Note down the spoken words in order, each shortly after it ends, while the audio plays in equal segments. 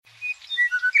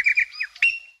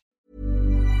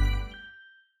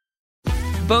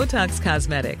Botox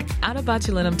Cosmetic, out of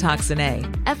botulinum toxin A,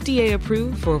 FDA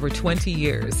approved for over 20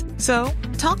 years. So,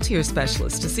 talk to your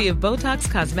specialist to see if Botox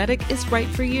Cosmetic is right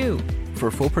for you. For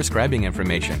full prescribing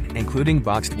information, including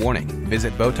boxed warning,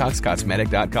 visit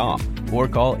BotoxCosmetic.com or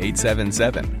call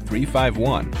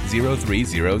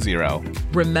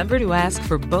 877-351-0300. Remember to ask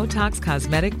for Botox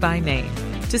Cosmetic by name.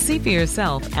 To see for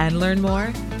yourself and learn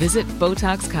more, visit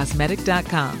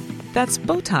BotoxCosmetic.com. That's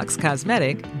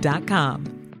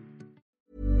BotoxCosmetic.com.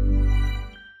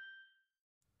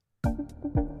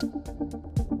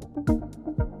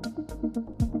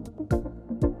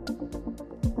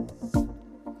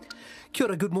 Kia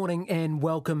ora, good morning and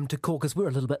welcome to Caucus. We're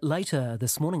a little bit later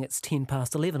this morning. It's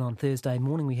 11:10 on Thursday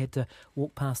morning. We had to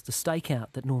walk past the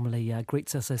stakeout that normally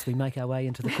greets us as we make our way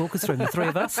into the caucus room, the three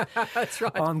of us. That's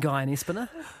right. I'm Guy Espiner.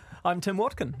 I'm Tim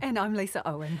Watkin. And I'm Lisa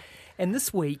Owen. And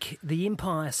this week, the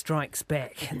Empire strikes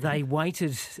back. They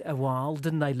waited a while,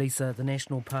 didn't they, Lisa, the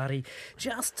National Party,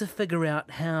 just to figure out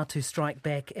how to strike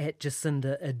back at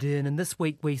Jacinda Ardern. And this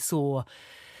week we saw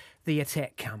the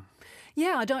attack come.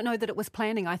 Yeah, I don't know that it was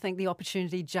planning. I think the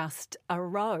opportunity just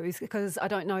arose because I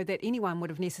don't know that anyone would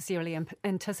have necessarily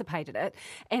anticipated it.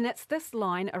 And it's this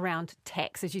line around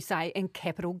tax, as you say, and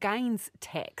capital gains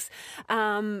tax.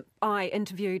 I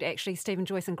interviewed actually Stephen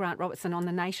Joyce and Grant Robertson on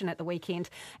The Nation at the weekend,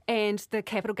 and the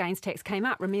capital gains tax came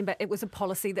up. Remember, it was a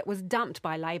policy that was dumped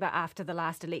by Labor after the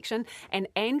last election, and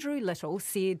Andrew Little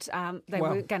said they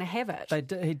weren't going to have it.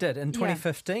 He did. In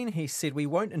 2015, he said, we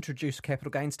won't introduce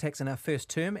capital gains tax in our first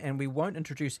term, and we won't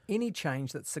introduce any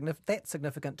change that's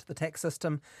significant to the tax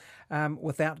system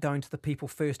without going to the people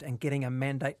first and getting a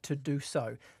mandate to do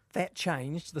so. That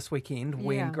changed this weekend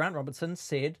when Grant Robertson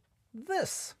said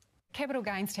this. Capital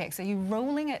gains tax, are you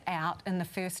ruling it out in the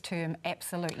first term?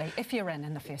 Absolutely, if you're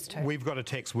in the first term. We've got a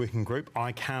tax working group.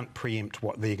 I can't preempt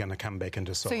what they're going to come back and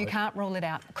decide. So you can't rule it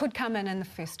out. Could come in the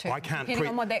first term. I can't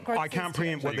depending on what that group I can't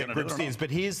preempt what that group says.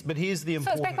 But here's the important.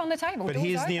 So it's back on the table. But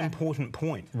here's the important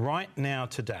point. Right now,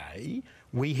 today,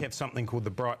 we have something called the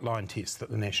Bright Line test that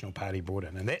the National Party brought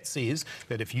in, and that says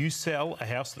that if you sell a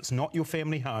house that's not your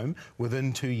family home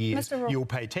within 2 years, you'll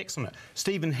pay tax on it.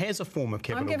 Stephen has a form of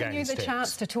capital gains tax. I'm giving you the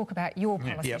chance to talk about your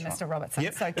policy, Mr. Robertson.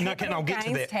 Yep. So capital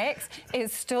gains tax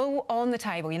is still on the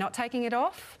table. You're not taking it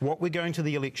off? What we're going to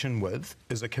the election with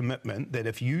is a commitment that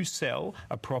if you sell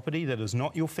a property that is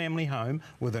not your family home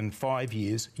within 5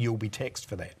 years, you'll be taxed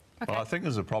for that. Okay. Well, I think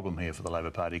there's a problem here for the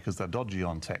Labor Party because they're dodgy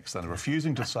on tax. They're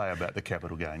refusing to say about the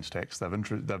capital gains tax. They've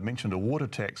mentioned a water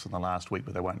tax in the last week,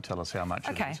 but they won't tell us how much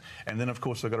it is. And then, of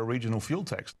course, they've got a regional fuel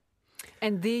tax.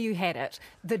 And there you had it.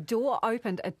 The door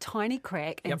opened a tiny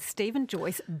crack and Stephen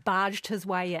Joyce barged his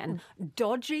way in.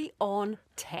 Dodgy on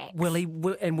tax. Well,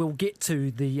 and we'll get to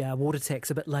the water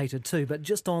tax a bit later too, but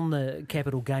just on the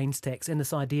capital gains tax and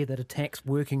this idea that a tax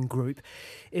working group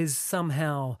is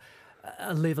somehow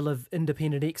a level of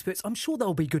independent experts. I'm sure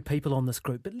there'll be good people on this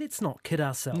group, but let's not kid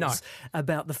ourselves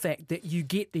about the fact that you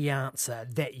get the answer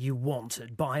that you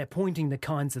wanted by appointing the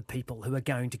kinds of people who are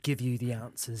going to give you the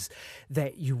answers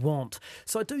that you want.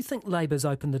 So I do think Labor's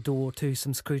opened the door to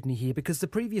some scrutiny here because the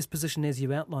previous position, as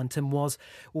you outlined, Tim, was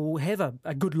we'll have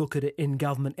a good look at it in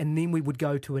government and then we would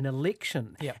go to an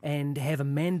election and have a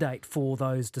mandate for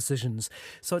those decisions.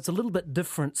 So it's a little bit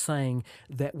different saying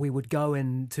that we would go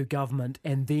into government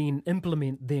and then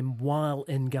implement them while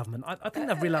in government. I think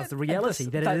they've realised the reality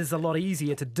that it is a lot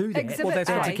easier to do that. Exhibit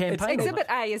campaign.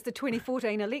 A is the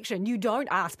 2014 election. You don't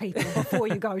ask people before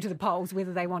you go to the polls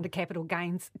whether they want a capital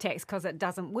gains tax because it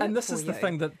doesn't work. And this is the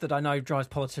thing that I know drives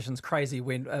politicians crazy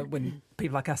when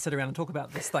people like us sit around and talk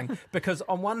about this thing. Because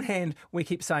on one hand, we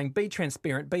keep saying be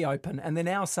transparent, be open, and they're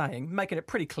now saying, making it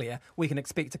pretty clear, we can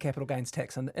expect a capital gains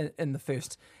tax in the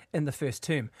first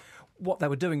term. What they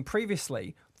were doing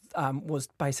previously was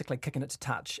basically kicking it to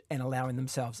touch and allowing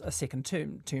themselves a second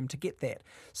term to get that.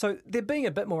 So they're being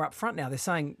a bit more upfront now. They're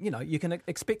saying, you can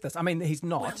expect this. I mean, he's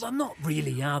not. Well, I'm not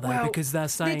really, are they? Because they're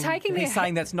saying... He's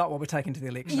saying that's not what we're taking to the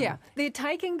election. Yeah, they're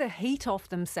taking the heat off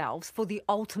themselves for the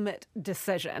ultimate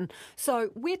decision.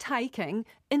 So we're taking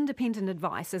independent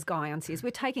advice, as Guyon says.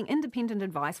 We're taking independent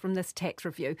advice from this tax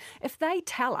review. If they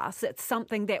tell us it's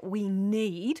something that we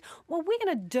need, well, we're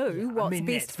going to do what's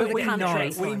best for the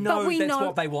country. We know that's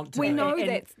what they want to do. We know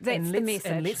that's the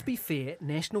message. And let's be fair,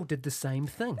 National did the same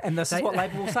thing. And this is what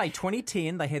Labor will say.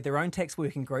 2010, they had their own tax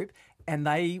working group, and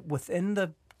they, within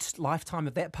the lifetime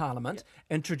of that parliament,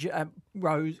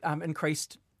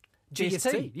 increased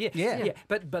GST. Yeah.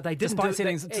 But they didn't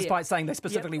despite saying they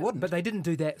specifically wouldn't. But they didn't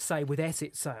do that, say, with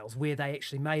asset sales, where they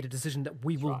actually made a decision that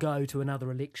we will go to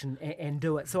another election and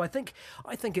do it. So I think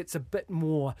it's a bit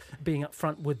more being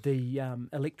upfront with the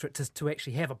electorate to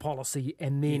actually have a policy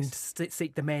and then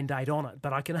seek the mandate on it.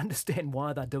 But I can understand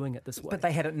why they're doing it this way. But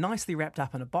they had it nicely wrapped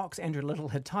up in a box. Andrew Little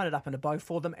had tied it up in a bow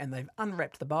for them, and they've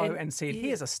unwrapped the bow and said,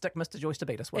 here's a stick, Mr. Joyce, to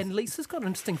beat us with. And Lisa's got an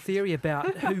interesting theory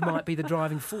about who might be the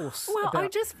driving force. Well, I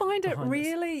just find it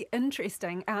really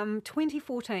interesting.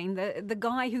 2014, the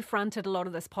guy who fronted a lot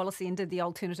of this policy and did the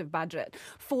alternative budget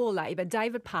for Labor,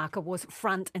 David Parker, was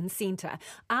front and centre.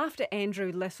 After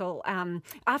Andrew Little,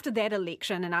 after that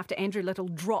election and after Andrew Little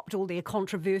dropped all their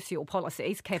controversial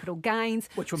policies, capital gains,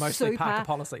 which were mostly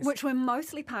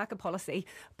Parker policies.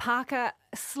 Parker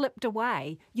slipped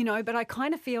away, but I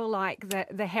kind of feel like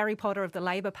the Harry Potter of the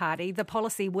Labor Party, the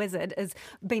policy wizard, has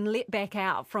been let back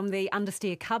out from the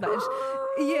understair cupboard.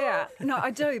 Yeah, no,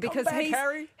 I do, because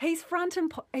he's front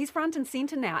and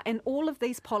centre now, and all of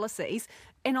these policies,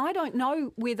 and I don't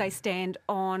know where they stand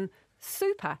on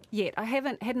super yet. I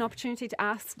haven't had an opportunity to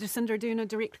ask Jacinda Ardern a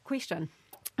direct question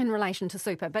in relation to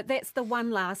super, but that's the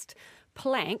one last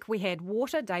plank. We had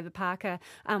water. David Parker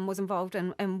was involved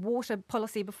in water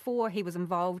policy before. He was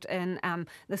involved in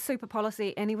the super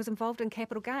policy, and he was involved in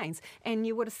capital gains. And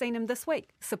you would have seen him this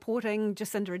week supporting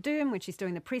Jacinda Ardern when she's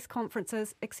doing the press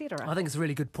conferences, etc. I think it's a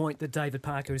really good point that David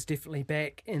Parker is definitely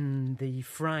back in the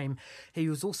frame. He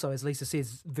was also, as Lisa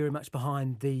says, very much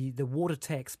behind the water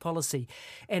tax policy.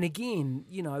 And again,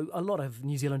 a lot of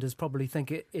New Zealanders probably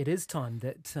think it is time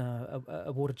that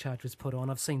a water charge was put on.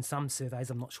 I've seen some surveys,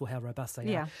 I'm not sure how robust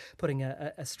they are, putting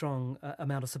a strong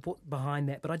amount of support behind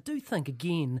that. But I do think,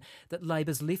 again, that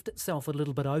Labor's left itself a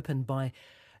little bit open by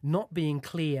not being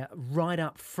clear right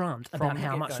up front about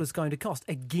how much was going to cost.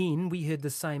 Again, we heard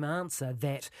the same answer,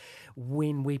 that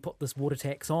when we put this water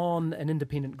tax on, an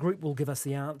independent group will give us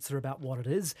the answer about what it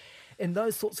is. In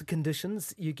those sorts of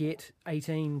conditions, you get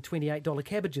 $18, $28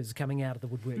 cabbages coming out of the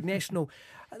woodwork. National,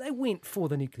 they went for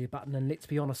the nuclear button, and let's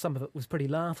be honest, some of it was pretty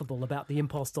laughable about the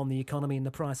impost on the economy and the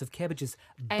price of cabbages.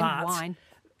 Wine.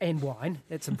 And wine,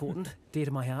 that's important, dear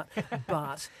to my heart.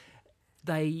 But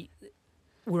they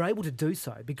were able to do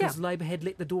so because Labor had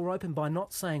let the door open by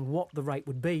not saying what the rate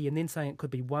would be and then saying it could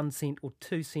be 1 cent or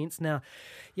 2 cents. Now,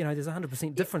 there's a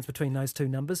 100% difference between those two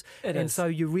numbers. So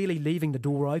you're really leaving the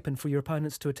door open for your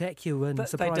opponents to attack you, and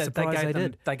surprise, they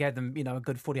did. They gave them, a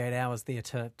good 48 hours there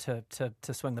to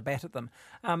swing the bat at them.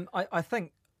 I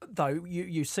think, though,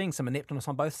 you're seeing some ineptness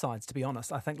on both sides, to be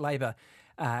honest. I think Labor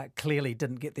clearly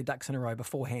didn't get their ducks in a row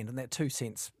beforehand, and that 2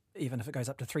 cents, even if it goes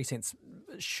up to 3 cents,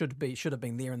 should have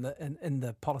been there in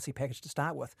the policy package to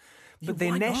start with. But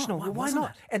they're national. Why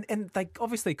not? And they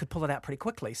obviously could pull it out pretty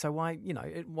quickly. So why,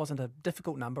 it wasn't a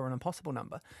difficult number or an impossible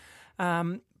number.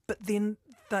 But then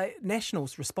the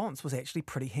Nationals' response was actually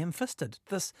pretty ham-fisted.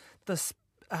 This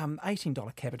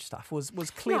 $18 cabbage stuff was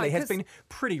clearly has been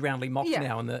pretty roundly mocked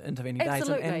now in the intervening days,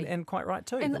 and quite right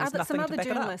too. And some other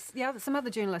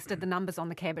journalists did the numbers on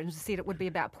the cabbage and said it would be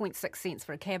about 0.6 cents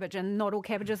for a cabbage, and not all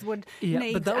cabbages would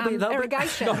need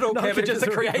irrigation. Not all cabbages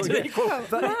are created equal.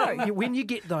 But when you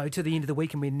get, though, to the end of the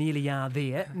week, and we nearly are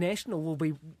there, National will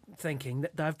be thinking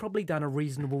that they've probably done a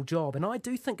reasonable job, and I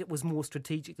do think it was more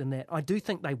strategic than that. I do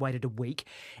think they waited a week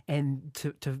and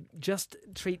to just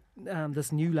treat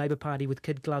this new Labor Party with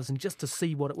kid gloves and just to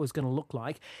see what it was going to look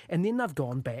like, and then they've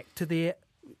gone back to their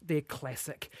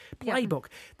classic playbook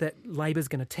that Labor's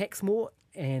going to tax more,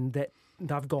 and that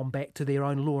they've gone back to their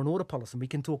own law and order policy, and we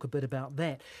can talk a bit about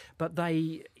that. But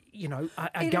they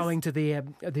are going to their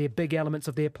big elements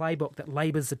of their playbook, that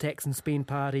Labor's the tax and spend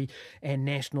party and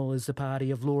National is the party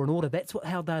of law and order. That's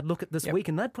how they'd look at this week,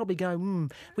 and they'd probably go,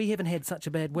 we haven't had such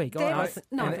a bad week. And a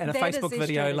Facebook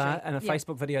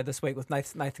video this week with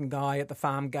Nathan Guy at the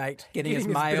farm gate getting his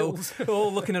mail,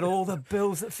 all looking at all the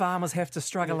bills that farmers have to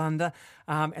struggle under.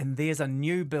 And there's a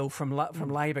new bill from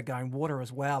Labor going water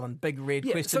as well, and big red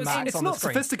question marks on the screen. It's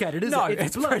not sophisticated, is it? No,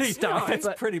 it's pretty stuff. It's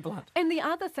pretty blunt. And the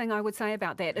other thing I would say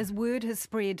about that is word has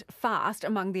spread fast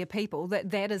among their people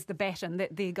that is the baton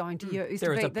that they're going to use.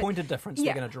 There is a pointed difference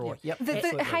they're going to draw. Yep.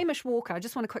 The Hamish Walker, I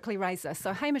just want to quickly raise this.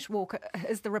 So Hamish Walker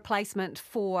is the replacement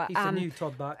for... He's the new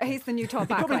Todd Barclay. He's the new Todd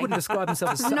Barclay. He probably wouldn't describe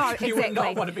himself as such. No, exactly. He would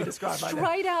not want to be described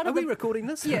like that. Are we recording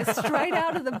this? Yes, straight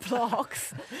out of the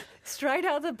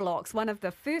blocks, one of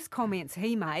the first comments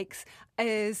he makes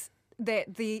is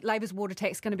that the Labor's water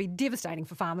tax is going to be devastating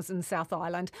for farmers in the South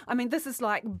Island. I mean, this is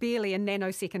like barely a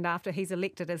nanosecond after he's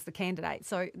elected as the candidate.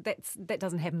 So that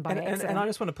doesn't happen by accident. And I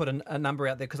just want to put a number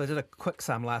out there, because I did a quick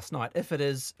sum last night. If it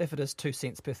is 2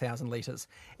 cents per 1,000 litres,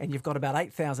 and you've got about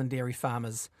 8,000 dairy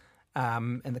farmers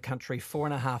in the country,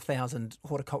 4,500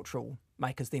 horticultural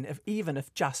makers then, even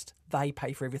if just they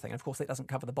pay for everything. And of course, that doesn't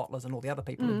cover the bottlers and all the other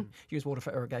people who use water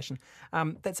for irrigation.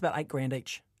 That's about $8,000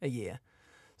 each a year.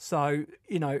 So,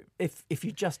 if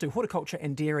you just do horticulture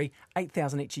and dairy,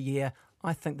 $8,000 each a year,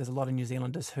 I think there's a lot of New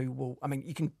Zealanders who will,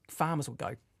 farmers will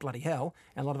go, bloody hell,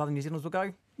 and a lot of other New Zealanders will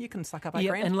go, you can suck up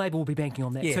 $8,000. And Labor will be banking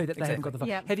on that too, that they haven't got the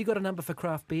Yep. Have you got a number for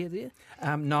craft beer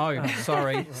there? No,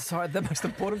 sorry. Sorry, the most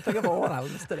important thing of all, I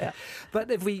listed out.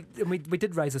 But if we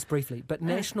did raise this briefly, but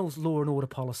National's law and order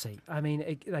policy,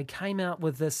 they came out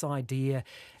with this idea,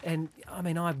 and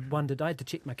I wondered, I had to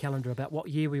check my calendar about what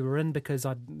year we were in, because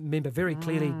I remember very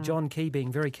clearly John Key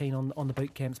being very keen on the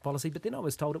boot camps policy, but then I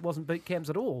was told it wasn't boot camps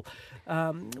at all.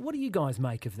 What do you guys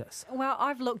make of this? Well,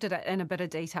 I've looked at it in a bit of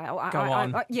detail. Go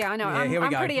on. I know. Yeah, here we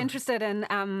I'm go. pretty interested in law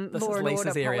and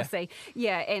order policy.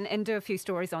 Yeah, and do a few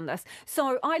stories on this.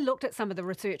 So I looked at some of the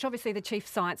research. Obviously, the Chief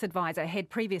Science Advisor had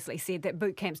previously said that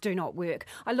boot camps do not work.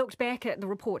 I looked back at the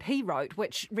report he wrote,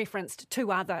 which referenced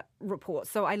 2 other reports.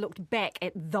 So I looked back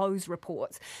at those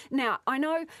reports. Now, I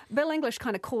know Bill English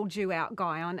kind of called you out,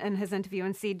 Guy, in his interview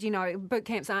and said, boot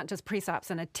camps aren't just press-ups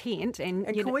in a tent. And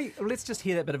let's just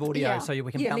hear that bit of audio so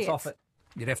we can bounce off it.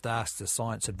 You'd have to ask the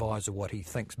science advisor what he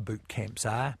thinks boot camps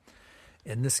are.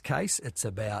 In this case, it's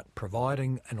about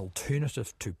providing an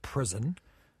alternative to prison.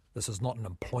 This is not an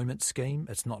employment scheme.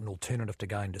 It's not an alternative to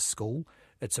going to school.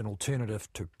 It's an alternative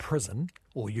to prison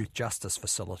or youth justice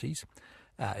facilities.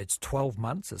 It's 12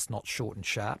 months. It's not short and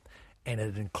sharp. And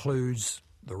it includes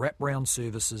the wraparound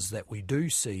services that we do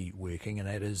see working, and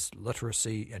that is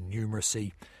literacy and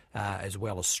numeracy, as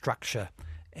well as structure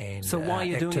and So why are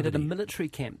you doing it at a activity. military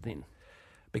camp then?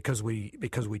 Because we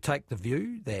take the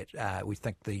view that we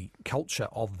think the culture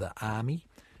of the army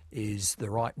is the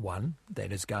right one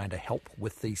that is going to help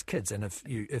with these kids. And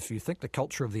if you think the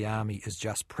culture of the army is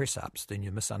just press-ups, then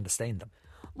you misunderstand them.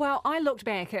 Well, I looked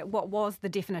back at what was the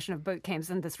definition of boot camps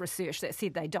in this research that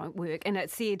said they don't work, and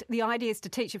it said the idea is to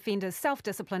teach offenders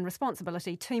self-discipline,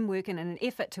 responsibility, teamwork in an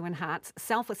effort to enhance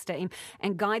self-esteem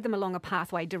and guide them along a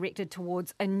pathway directed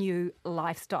towards a new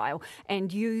lifestyle,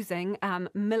 and using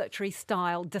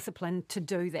military-style discipline to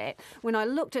do that. When I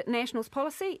looked at National's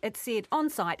policy, it said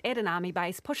on-site at an army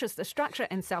base pushes the structure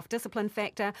and self-discipline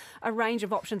factor, a range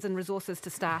of options and resources to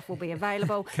staff will be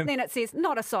available. Then it says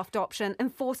not a soft option,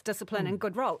 enforced discipline and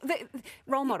good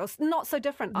role models, not so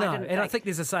different. I think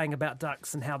there's a saying about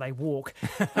ducks and how they walk,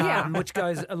 Yeah. which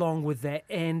goes along with that.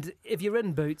 And if you're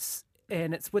in boots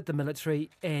and it's with the military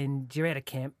and you're at a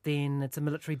camp, then it's a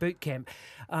military boot camp.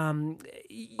 I'm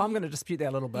going to dispute that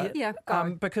a little bit. Yeah,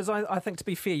 go. Because I think, to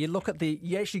be fair,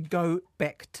 you actually go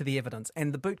back to the evidence,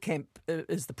 and the boot camp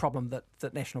is the problem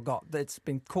that National got. It's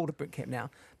been called a boot camp now.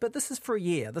 But this is for a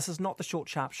year. This is not the short,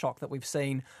 sharp shock that we've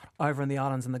seen over in the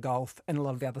islands and the Gulf and a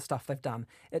lot of the other stuff they've done.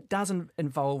 It doesn't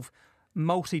involve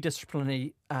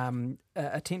multidisciplinary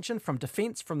attention from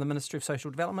Defence, from the Ministry of Social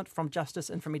Development, from Justice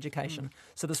and from Education.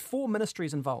 So there's 4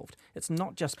 ministries involved. It's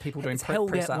not just people doing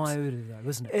press-ups. It's held out Iota, though,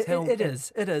 isn't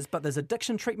it? It is, but there's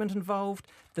addiction treatment involved.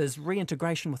 There's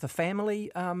reintegration with the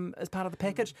family as part of the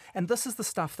package. And this is the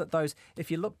stuff that if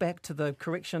you look back to the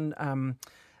correction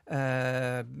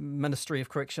Ministry of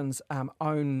Corrections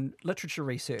own literature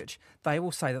research, they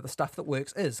will say that the stuff that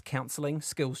works is counselling,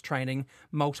 skills training,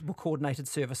 multiple coordinated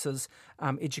services,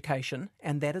 education,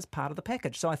 and that is part of the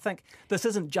package. So I think this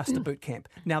isn't just a boot camp.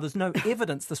 Now, there's no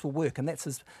evidence this will work, and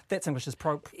that's English's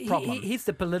problem. Here's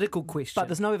the political question. But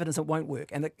there's no evidence it won't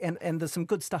work, and there's some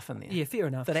good stuff in there. Yeah, fair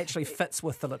enough. That actually fits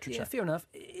with the literature. Yeah, fair enough.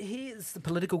 Here's the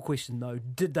political question, though.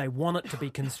 Did they want it to be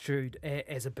construed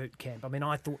as a boot camp?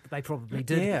 I thought they probably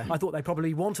did. Yeah. I thought they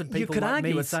probably wanted people like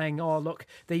me saying, oh, look,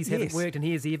 these haven't worked and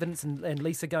here's the evidence, and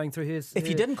Lisa going through hers. If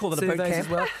you didn't call it a boot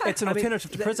camp, well. it's an alternative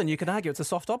to prison. You could argue it's a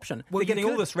soft option. They're getting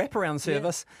all this wraparound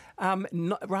service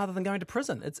rather than going to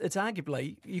prison. It's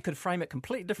arguably, you could frame it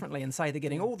completely differently and say they're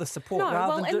getting all the support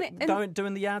rather than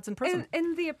doing the yards in prison.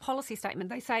 In their policy statement,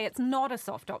 they say it's not a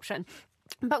soft option.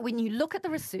 But when you look at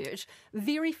the research,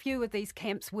 very few of these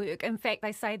camps work. In fact,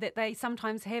 they say that they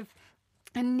sometimes have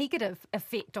a negative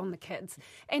effect on the kids.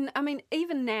 And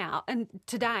even now and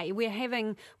today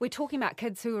we're talking about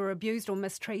kids who are abused or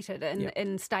mistreated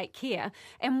in state care,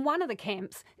 and one of the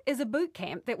camps is a boot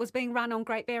camp that was being run on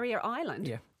Great Barrier Island.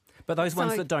 Yeah. But those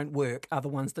ones that don't work are the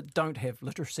ones that don't have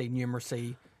literacy,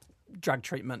 numeracy, drug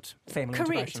treatment, family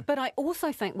integration. Correct, but I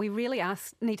also think we really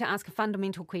need to ask a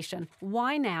fundamental question.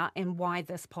 Why now and why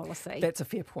this policy? That's a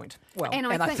fair point. Well, and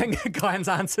I think Guyan's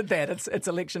answered that. It's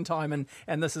election time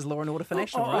and this is law and order for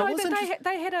National, right? No, but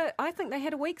I think they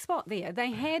had a weak spot there.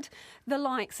 They had the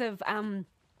likes of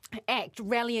act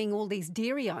rallying all these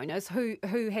dairy owners who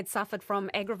had suffered from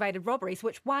aggravated robberies,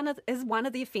 which is one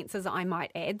of the offences, I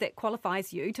might add, that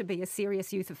qualifies you to be a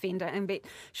serious youth offender and be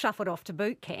shuffled off to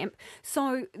boot camp.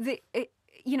 So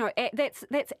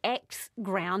that's ACT's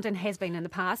ground and has been in the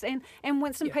past. And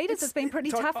Winston Peters has been pretty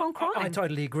tough on crime. I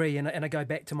totally agree. And I go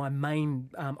back to my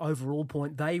main overall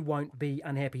point. They won't be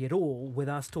unhappy at all with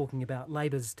us talking about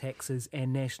Labour's taxes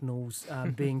and Nationals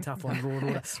being tough on law and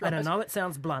order. Right. And I know it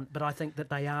sounds blunt, but I think that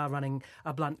they are running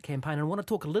a blunt campaign. And I want to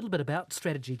talk a little bit about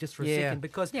strategy just for a second,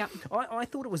 because I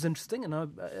thought it was interesting.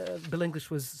 And Bill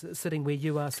English was sitting where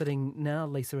you are sitting now,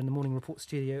 Lisa, in the Morning Report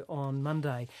studio on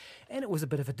Monday. And it was a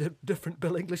bit of a different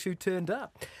Bill English who turned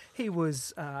up. He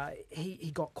was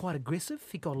he got quite aggressive.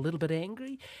 He got a little bit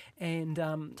angry, and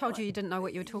told you didn't know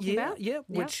what you were talking about. Yeah,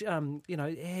 which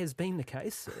has been the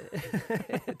case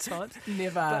at times.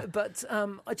 Never. But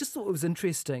I just thought it was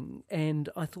interesting, and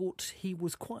I thought he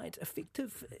was quite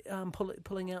effective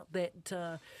pulling out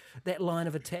that line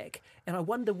of attack. And I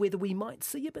wonder whether we might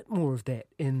see a bit more of that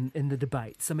in the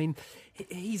debates. I mean,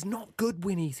 he's not good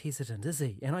when he's hesitant, is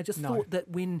he? And I just thought that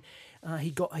when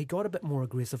he got a bit more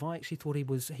aggressive, I actually thought he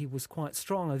was quite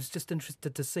strong. I was just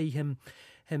interested to see him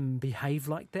behave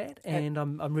like that, and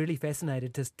I'm really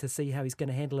fascinated to see how he's going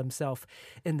to handle himself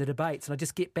in the debates. And I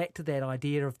just get back to that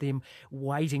idea of them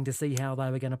waiting to see how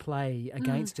they were going to play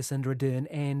against Jacinda Ardern,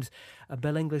 and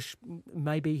Bill English.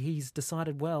 Maybe he's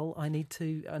decided, well, I need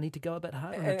to go a bit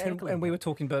harder. And we were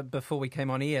talking before we came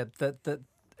on air that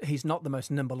he's not the most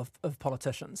nimble of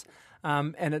politicians,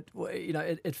 and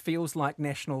it feels like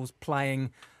Nationals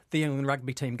playing the England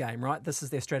rugby team game, right? This is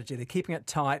their strategy. They're keeping it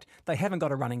tight. They haven't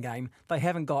got a running game. They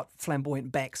haven't got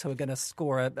flamboyant backs who are going to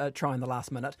score a try in the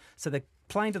last minute. So they're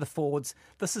playing to the forwards.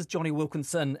 This is Johnny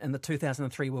Wilkinson in the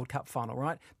 2003 World Cup final,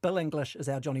 right? Bill English is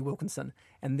our Johnny Wilkinson,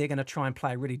 and they're going to try and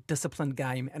play a really disciplined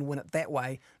game and win it that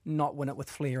way, not win it with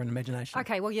flair and imagination.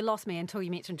 Okay, well, you lost me until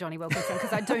you mentioned Johnny Wilkinson,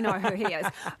 because I do know who he is.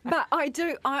 But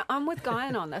I'm with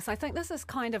Guyan on this. I think this is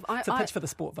kind of... It's a pitch for the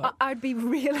sport vote. I'd be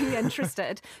really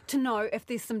interested to know if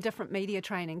there's some different media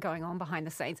training going on behind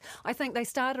the scenes. I think they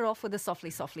started off with a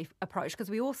softly approach,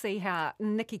 because we all see how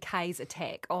Nikki Kaye's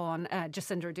attack on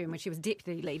Jacinda Ardern when she was deputy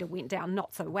leader went down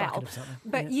not so well.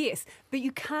 But yes, but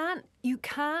you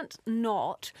can't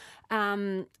not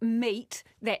meet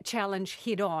that challenge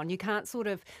head on. You can't sort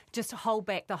of just hold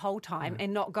back the whole time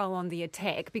and not go on the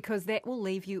attack, because that will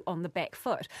leave you on the back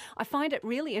foot. I find it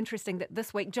really interesting that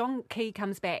this week John Key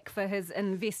comes back for his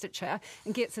investiture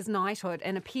and gets his knighthood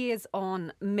and appears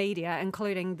on media,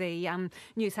 including the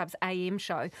News Hub's AM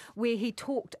show, where he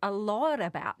talked a lot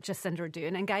about Jacinda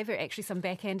Ardern and gave her actually some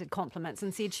backhanded compliments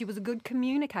and said she was a good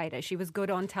communicator, she was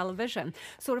good on television,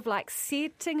 sort of like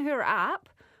setting her up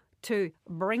to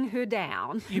bring her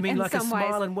down. You mean like a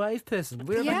smile and wave person?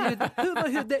 Who have I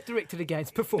heard that directed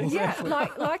against before? Yeah,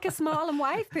 like a smile and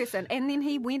wave person. And then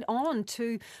he went on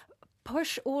to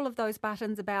push all of those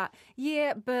buttons about,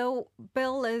 Bill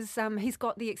is, he's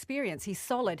got the experience, he's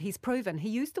solid, he's proven. He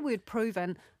used the word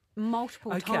proven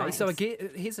multiple times. Okay, so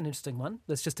again, here's an interesting one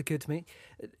that's just occurred to me.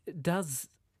 Does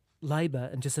Labour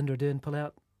and Jacinda Ardern pull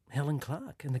out Helen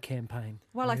Clark in the campaign?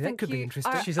 Well, I think that could be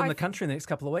interesting. She's in the country in the next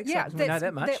couple of weeks. Yeah, we know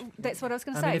that much. That's what I was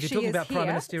going to say. I mean, if you're talking about here, prime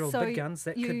ministerial so big guns,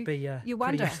 that could be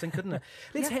pretty interesting, couldn't it?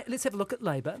 Let's have a look at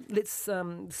Labour. Let's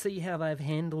see how they've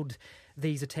handled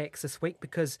these attacks this week,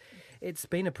 because it's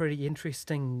been a pretty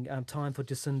interesting time for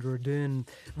Jacinda Ardern.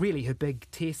 Really, her big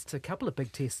tests, a couple of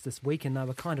big tests this week, and they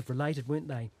were kind of related, weren't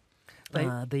they?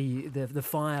 The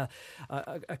fire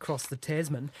across the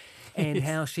Tasman, and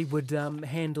how she would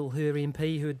handle her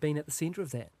MP who had been at the centre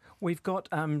of that. We've got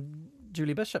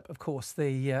Julie Bishop, of course,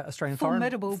 the Australian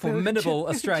formidable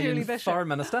Australian Foreign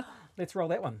Minister. Let's roll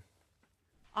that one.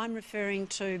 I'm referring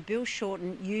to Bill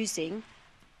Shorten using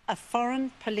a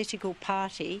foreign political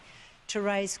party to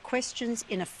raise questions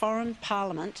in a foreign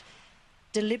parliament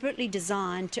deliberately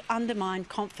designed to undermine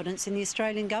confidence in the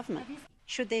Australian government.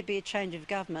 Should there be a change of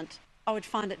government, I would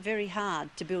find it very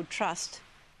hard to build trust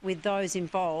with those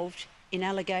involved in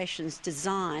allegations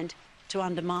designed to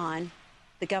undermine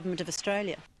the Government of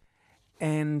Australia.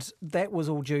 And that was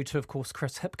all due to, of course,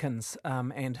 Chris Hipkins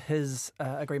and his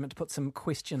agreement to put some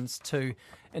questions to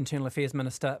Internal Affairs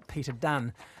Minister Peter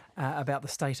Dunne about the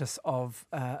status of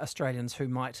Australians who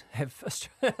might have,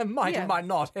 and might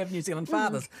not have New Zealand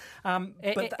fathers. And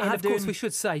of course, we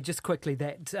should say just quickly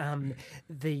that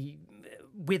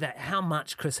how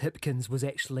much Chris Hipkins was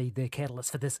actually the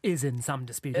catalyst for this is in some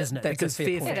dispute, isn't it? Because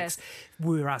Fairfax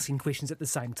were asking questions at the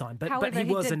same time. But he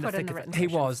was in the thick of it. He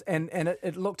was, and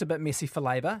it looked a bit messy for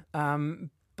Labour.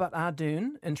 But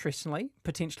Ardern, interestingly,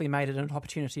 potentially made it an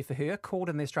opportunity for her, called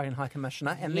in the Australian High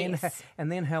Commissioner,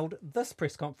 and then held this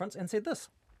press conference and said this.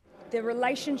 The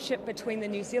relationship between the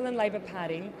New Zealand Labour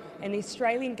Party and the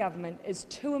Australian government is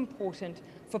too important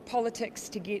for politics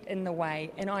to get in the way,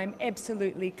 and I'm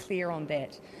absolutely clear on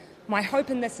that. My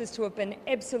hope in this is to have been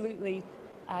absolutely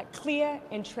clear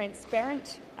and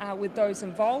transparent with those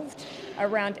involved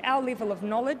around our level of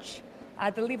knowledge,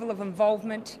 the level of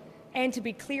involvement, and to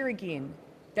be clear again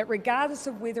that regardless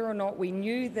of whether or not we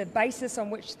knew the basis on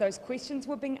which those questions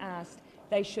were being asked,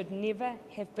 they should never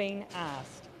have been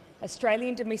asked.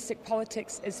 Australian domestic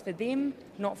politics is for them,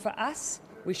 not for us.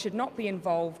 We should not be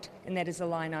involved, and that is a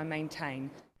line I maintain.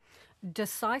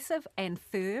 Decisive and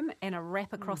firm, and a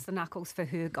rap across the knuckles for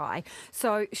her guy.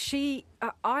 So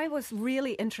I was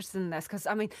really interested in this because,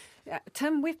 I mean,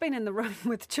 Tim, we've been in the room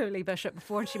with Julie Bishop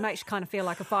before, and she makes you kind of feel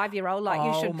like a 5-year-old, like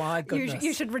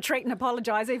you should retreat and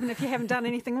apologise even if you haven't done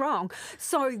anything wrong.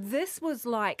 So this was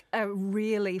like a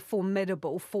really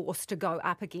formidable force to go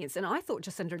up against, and I thought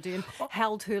Jacinda Ardern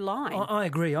held her line. I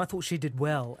agree. I thought she did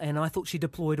well, and I thought she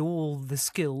deployed all the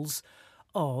skills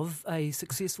of a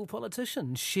successful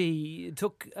politician. She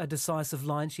took a decisive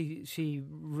line. She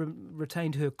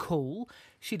retained her cool.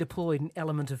 She deployed an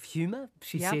element of humour.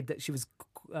 She said that she was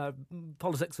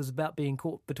politics was about being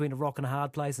caught between a rock and a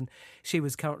hard place, and she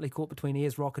was currently caught between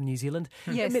Ayers Rock and New Zealand.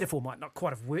 Yes. The metaphor might not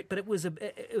quite have worked, but it was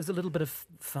a little bit of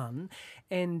fun.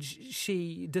 And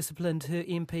she disciplined her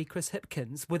MP Chris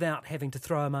Hipkins without having to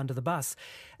throw him under the bus.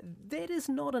 That is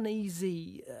not an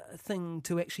easy thing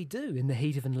to actually do in the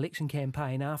heat of an election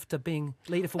campaign after being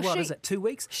leader for 2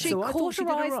 weeks? She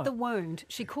cauterised the wound.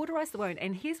 She cauterised the wound.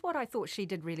 And here's what I thought she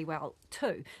did really well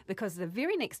too, because the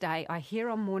very next day I hear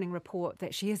on Morning Report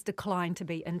that she has declined to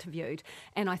be interviewed.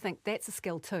 And I think that's a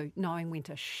skill too, knowing when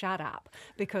to shut up,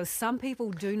 because some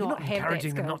people do not have that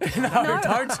skill. No,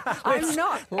 don't. I'm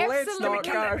not. Let's not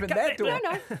go over that door.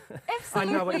 No, absolutely I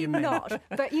know what you mean. not.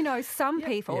 But, some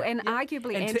people, and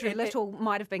arguably Andrew Little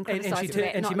might have been criticised for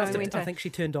that. And she must have, I think she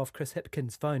turned off Chris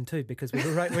Hipkins' phone too, because we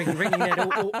were ringing that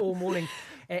all morning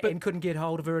and couldn't get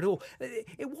hold of her at all.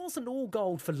 It wasn't all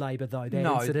gold for Labour, though, that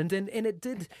incident. And it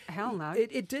did... Hell no.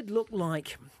 It did look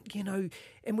like,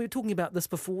 and we were talking about this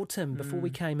before, Tim, before we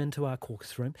came into our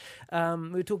caucus room. We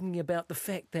were talking about the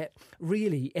fact that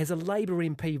really, as a Labour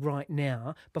MP right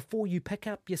now, before you pick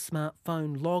up your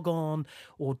smartphone, log on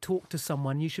or talk to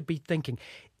someone, you should be thinking,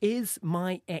 is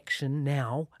my action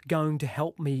now going to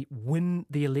help me win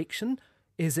the election?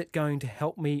 Is it going to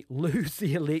help me lose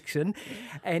the election?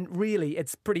 And really,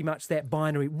 it's pretty much that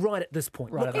binary right at this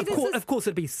point. Right. Of course,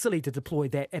 it'd be silly to deploy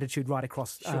that attitude right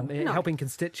across helping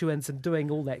constituents and doing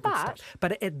all that good stuff.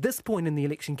 But at this point in the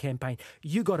election campaign,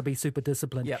 you got to be super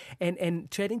disciplined. Yep.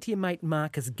 And chatting to your mate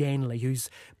Marcus Ganley, who's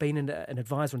been an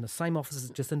advisor in the same office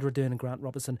as Jacinda Ardern and Grant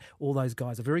Robertson, all those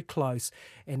guys are very close,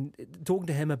 and talking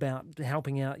to him about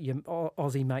helping out your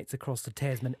Aussie mates across the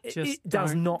Tasman, it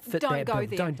does not fit that bill.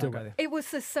 Don't do it. It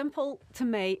was as simple to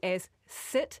me as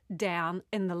sit down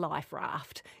in the life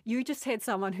raft. You just had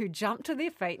someone who jumped to their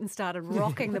feet and started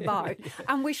rocking the boat.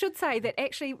 And we should say that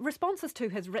actually responses to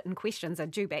his written questions are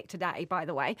due back today, by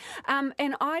the way. And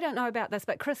I don't know about this,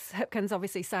 but Chris Hipkins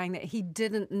obviously saying that he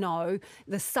didn't know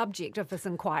the subject of this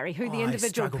inquiry, who the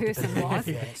individual person was.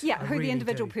 The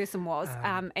individual person was,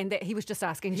 and that he was just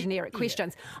asking generic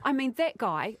questions. I mean, that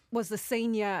guy was the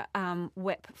senior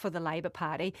whip for the Labour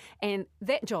Party, and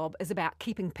that job is about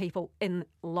keeping people in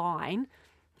line.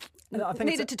 I think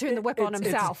needed to turn the whip on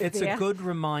himself. It's a good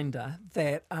reminder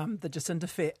that the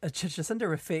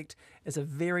Jacinda effect is a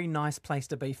very nice place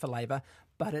to be for Labour,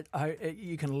 but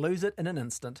you can lose it in an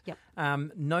instant. Yep.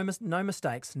 No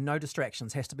mistakes, no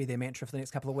distractions has to be their mantra for the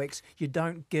next couple of weeks. You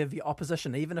don't give your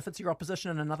opposition, even if it's your opposition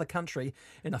in another country,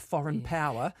 in a foreign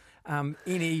power,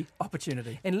 any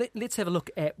opportunity. And let's have a look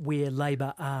at where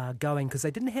Labour are going, because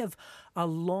they didn't have a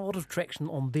lot of traction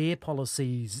on their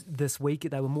policies this week.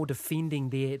 They were more defending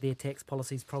their tax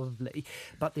policies probably,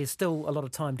 but there's still a lot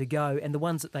of time to go. And the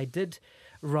ones that they did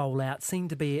roll out seemed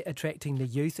to be attracting the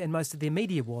youth, and most of their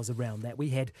media was around that. We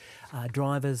had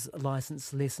driver's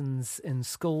licence lessons in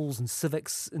schools and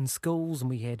civics in schools, and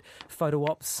we had photo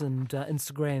ops and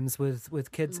Instagrams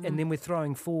with kids, and then we're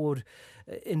throwing forward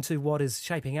into what is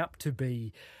shaping up to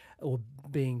be or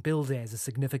being billed as a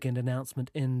significant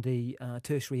announcement in the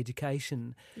tertiary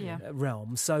education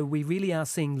realm. So we really are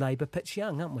seeing Labor pitch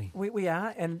young, aren't we? We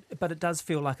are, but it does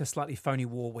feel like a slightly phony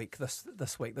war week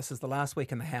this week. This is the last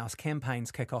week in the House.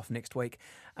 Campaigns kick off next week.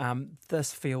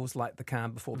 This feels like the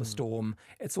calm before the storm.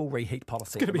 It's all reheat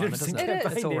policy at the moment, isn't it?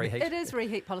 It's all reheat. It is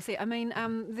reheat policy. I mean,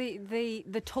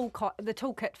 the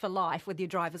toolkit for life with your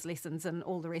driver's lessons and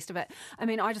all the rest of it. I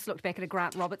mean, I just looked back at a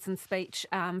Grant Robertson speech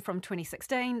from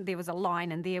 2016. There was a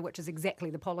line in there which is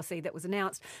exactly the policy that was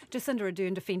announced. Jacinda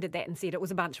Ardern defended that and said it was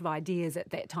a bunch of ideas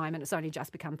at that time and it's only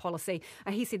just become policy.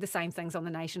 He said the same things on The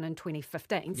Nation in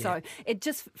 2015. Yeah. So it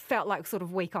just felt like sort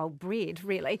of week old bread,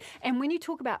 really. And when you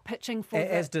talk about pitching for...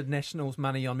 As did National's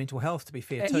money on mental health, to be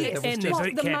fair, too. Yes, and the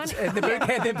boot camps.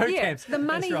 The boot camps. The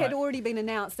money had already been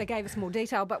announced. They gave us more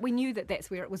detail, but we knew that that's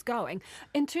where it was going.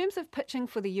 In terms of pitching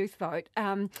for the youth vote,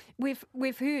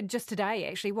 we've heard just today,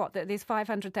 actually, that there's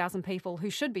 500,000 people who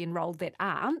should be enrolled that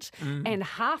aren't, and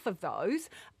half of those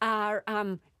are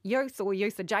youth or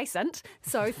youth adjacent,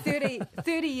 so 30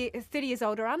 years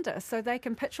old or under, so they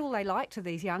can pitch all they like to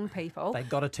these young people. They've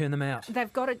got to turn them out.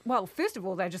 They've got to, well, first of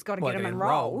all, they've just got to get them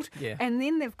enrolled, yeah. And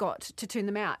then they've got to turn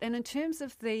them out. And in terms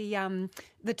of the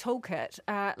toolkit,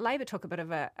 Labor took a bit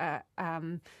of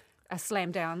a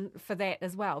slam down for that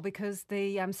as well, because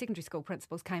the secondary school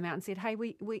principals came out and said, hey,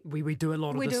 we do a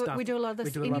lot of this stuff. We do a lot of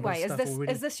this anyway.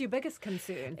 Is this your biggest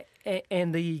concern?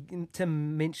 And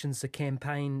Tim mentions the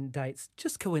campaign dates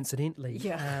just coincidentally.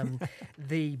 Yeah.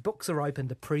 The books are open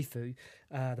to PREFU.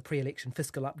 The pre-election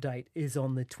fiscal update is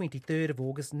on the 23rd of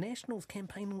August. National's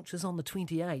campaign launch is on the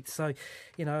 28th. So,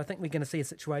 I think we're going to see a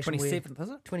situation 27th, is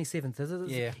it? 27th, is it?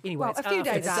 Yeah. well, Anyway, a few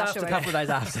days after. A couple of days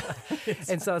after.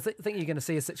 And so I think you're going to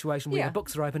see a situation where the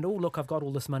books are opened. Oh, look, I've got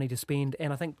all this money to spend.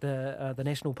 And I think the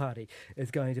National Party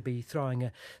is going to be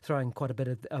throwing quite a bit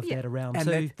of that around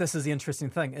too. This is the interesting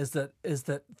thing, is that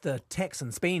the tax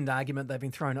and spend argument they've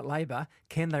been thrown at Labor,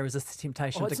 can they resist the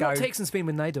temptation to go... It's not tax and spend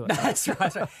when they do it. That's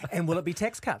right. And will it be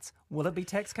tax cuts? Will it be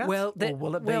tax cuts? Or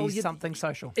will it be something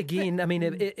social? Again, I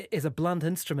mean, as a blunt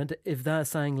instrument, if they're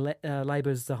saying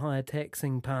Labor's the higher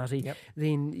taxing party,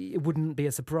 then it wouldn't be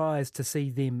a surprise to see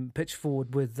them pitch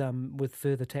forward with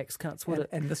further tax cuts, would it?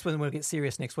 And this one will get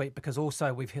serious next week, because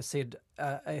also we've heard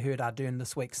Ardern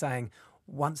this week saying,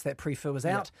 once that PREFU is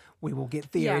out, we will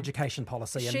get their education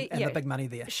policy and the big money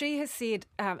there. She has said,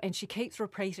 and she keeps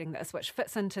repeating this, which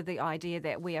fits into the idea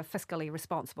that we are fiscally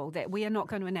responsible, that we are not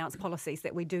going to announce policies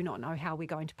that we do not know how we're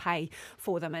going to pay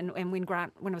for them. And when I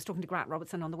was talking to Grant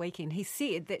Robertson on the weekend, he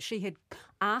said that she had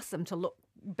asked them to look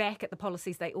back at the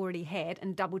policies they already had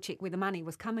and double check where the money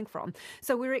was coming from.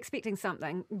 So we're expecting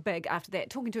something big after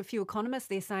that. Talking to a few economists,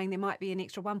 they're saying there might be an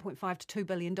extra $1.5 to $2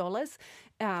 billion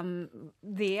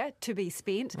there to be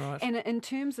spent. Right. And in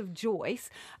terms of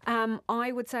Joyce,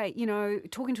 I would say,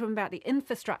 talking to him about the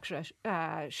infrastructure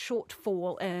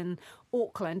shortfall in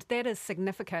Auckland, that is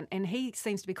significant, and he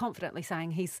seems to be confidently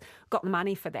saying he's got the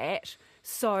money for that.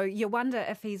 So you wonder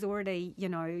if he's already,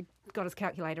 got his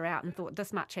calculator out and thought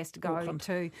this much has to go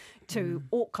to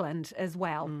Auckland as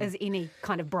well as any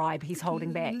kind of bribe he's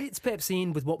holding back. Let's perhaps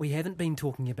end with what we haven't been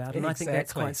talking about, and I think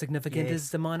that's quite significant,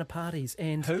 is the minor parties.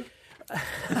 And who?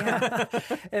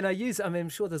 And I'm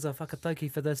sure there's a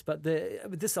whakatauki for this, but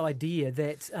this idea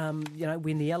that,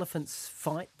 when the elephants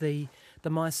fight, the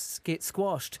mice get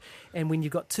squashed. And when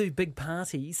you've got two big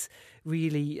parties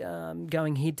really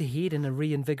going head-to-head in a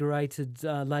reinvigorated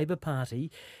Labor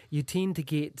Party, you tend to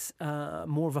get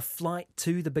more of a flight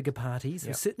to the bigger parties.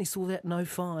 We certainly saw that in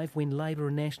 2005 when Labor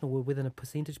and National were within a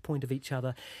percentage point of each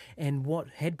other, and what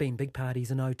had been big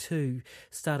parties in 2002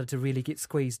 started to really get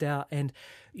squeezed out. And,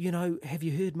 have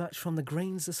you heard much from the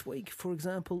Greens this week, for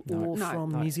example, or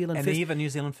from New Zealand and First? even New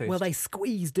Zealand First. Well, they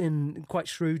squeezed in quite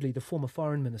shrewdly the former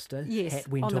Foreign Minister. Yes,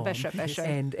 went on the Bishop issue.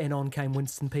 And on came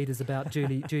Winston Peters about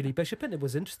Julie Bishop. And it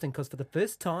was interesting because for the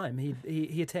first time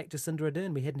he attacked Jacinda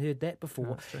Ardern. We hadn't heard that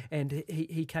before. And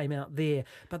he came out there.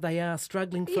 But they are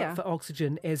struggling for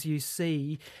oxygen as you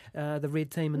see the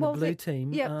red team and the blue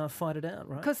team fight it out,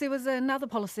 right? Because there was another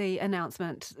policy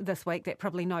announcement this week that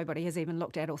probably nobody has even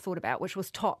looked at or thought about, which was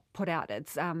TOP put out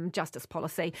its justice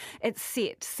policy. It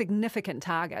set significant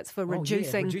targets for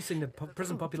reducing the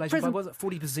prison population by, was it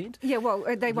 40%? Yeah, well,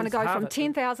 they want to go from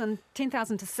 10,000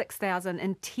 to 6,000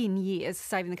 in 10 years,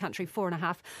 saving the country country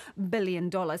 $4.5 billion.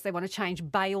 They want to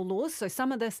change bail laws. So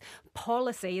some of this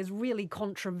policy is really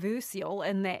controversial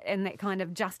in that kind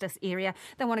of justice area.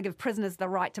 They want to give prisoners the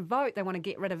right to vote. They want to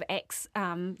get rid of the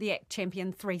ACT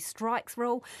champion 3 strikes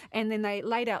rule. And then they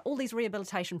laid out all these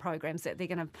rehabilitation programs that they're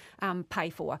going to pay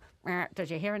for. Did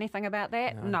you hear anything about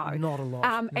that? No. Not a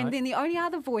lot. And then the only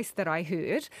other voice that I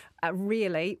heard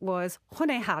really was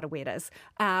Hone Haraweras,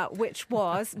 which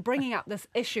was bringing up this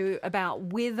issue about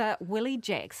whether Willie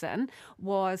Jackson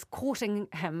was courting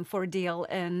him for a deal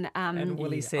in... and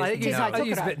Willie says... I think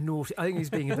he's a bit naughty. I think he's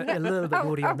being a little bit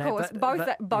naughty on that. Of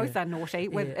course, both are naughty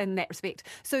in that respect.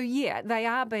 So, yeah, they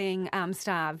are being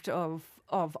starved of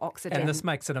oxygen. And this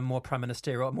makes it a more prime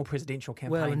ministerial, more presidential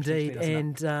campaign. Well, indeed.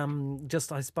 And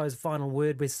just, I suppose, final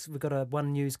word, we've got a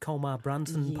One News Colmar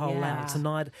Brunson poll out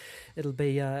tonight. It'll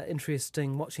be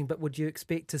interesting watching, but would you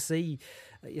expect to see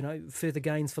further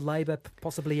gains for Labor,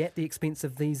 possibly at the expense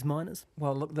of these miners?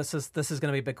 Well, look, this is going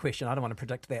to be a big question. I don't want to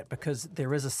predict that because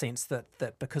there is a sense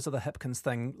that because of the Hipkins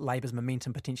thing, Labor's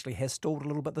momentum potentially has stalled a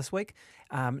little bit this week.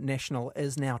 National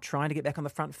is now trying to get back on the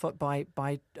front foot by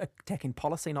attacking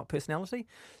policy, not personality.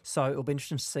 So it'll be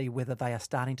interesting to see whether they are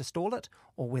starting to stall it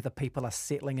or whether people are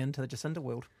settling into the Jacinda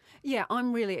world. Yeah,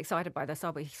 I'm really excited by this.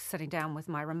 I'll be sitting down with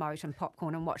my remote and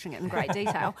popcorn and watching it in great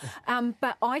detail.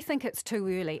 But I think it's too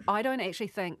early. I don't actually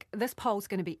think this poll's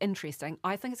going to be interesting.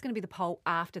 I think it's going to be the poll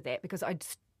after that because I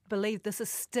believe this is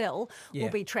still will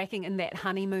be tracking in that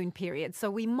honeymoon period.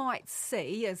 So we might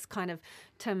see, as kind of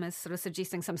Tim is sort of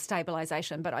suggesting, some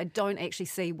stabilisation, but I don't actually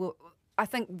see... I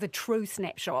think the true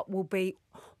snapshot will be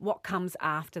what comes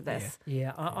after this.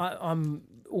 Yeah, I'm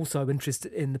also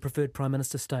interested in the preferred Prime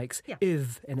Minister stakes. Yeah.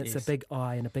 It's a big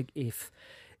I and a big if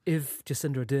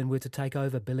Jacinda Ardern were to take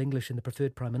over Bill English in the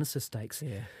preferred Prime Minister stakes.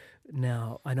 Yeah.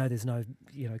 Now, I know there's no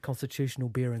constitutional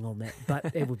bearing on that,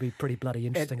 but it would be pretty bloody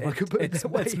interesting.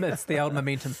 It's the old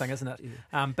momentum thing, isn't it?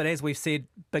 Yeah. But as we've said,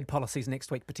 big policies next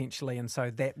week potentially, and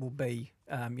so that will be,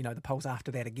 the polls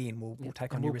after that again will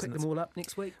take on new resonance. We'll pick them all up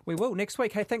next week. We will next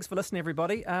week. Hey, thanks for listening,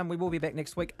 everybody. We will be back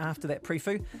next week after that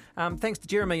preview. Thanks to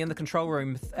Jeremy in the control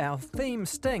room. Our theme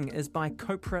Sting is by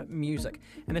Copra Music,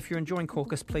 and if you're enjoying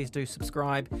Caucus, please do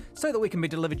subscribe so that we can be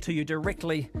delivered to you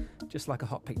directly, just like a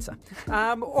hot pizza.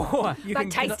 Or you can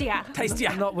tastier.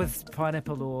 Not with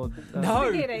pineapple or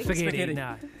spaghetti.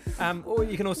 No. Or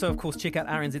you can also, of course, check out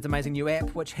RNZ's amazing new app,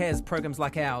 which has programs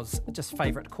like ours. Just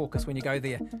favourite Caucus when you go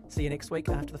there. See you next week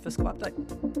after the fiscal update.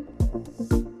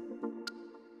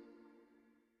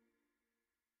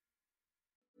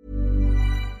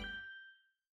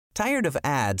 Tired of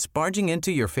ads barging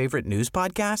into your favorite news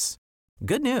podcasts?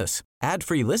 Good news.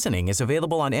 Ad-free listening is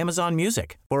available on Amazon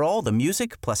Music for all the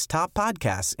music plus top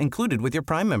podcasts included with your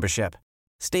Prime membership.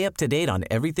 Stay up to date on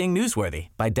everything newsworthy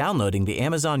by downloading the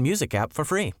Amazon Music app for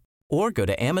free or go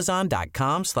to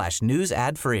amazon.com/news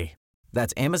ad free.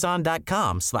 That's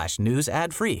amazon.com/news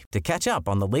ad free to catch up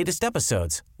on the latest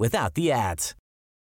episodes without the ads.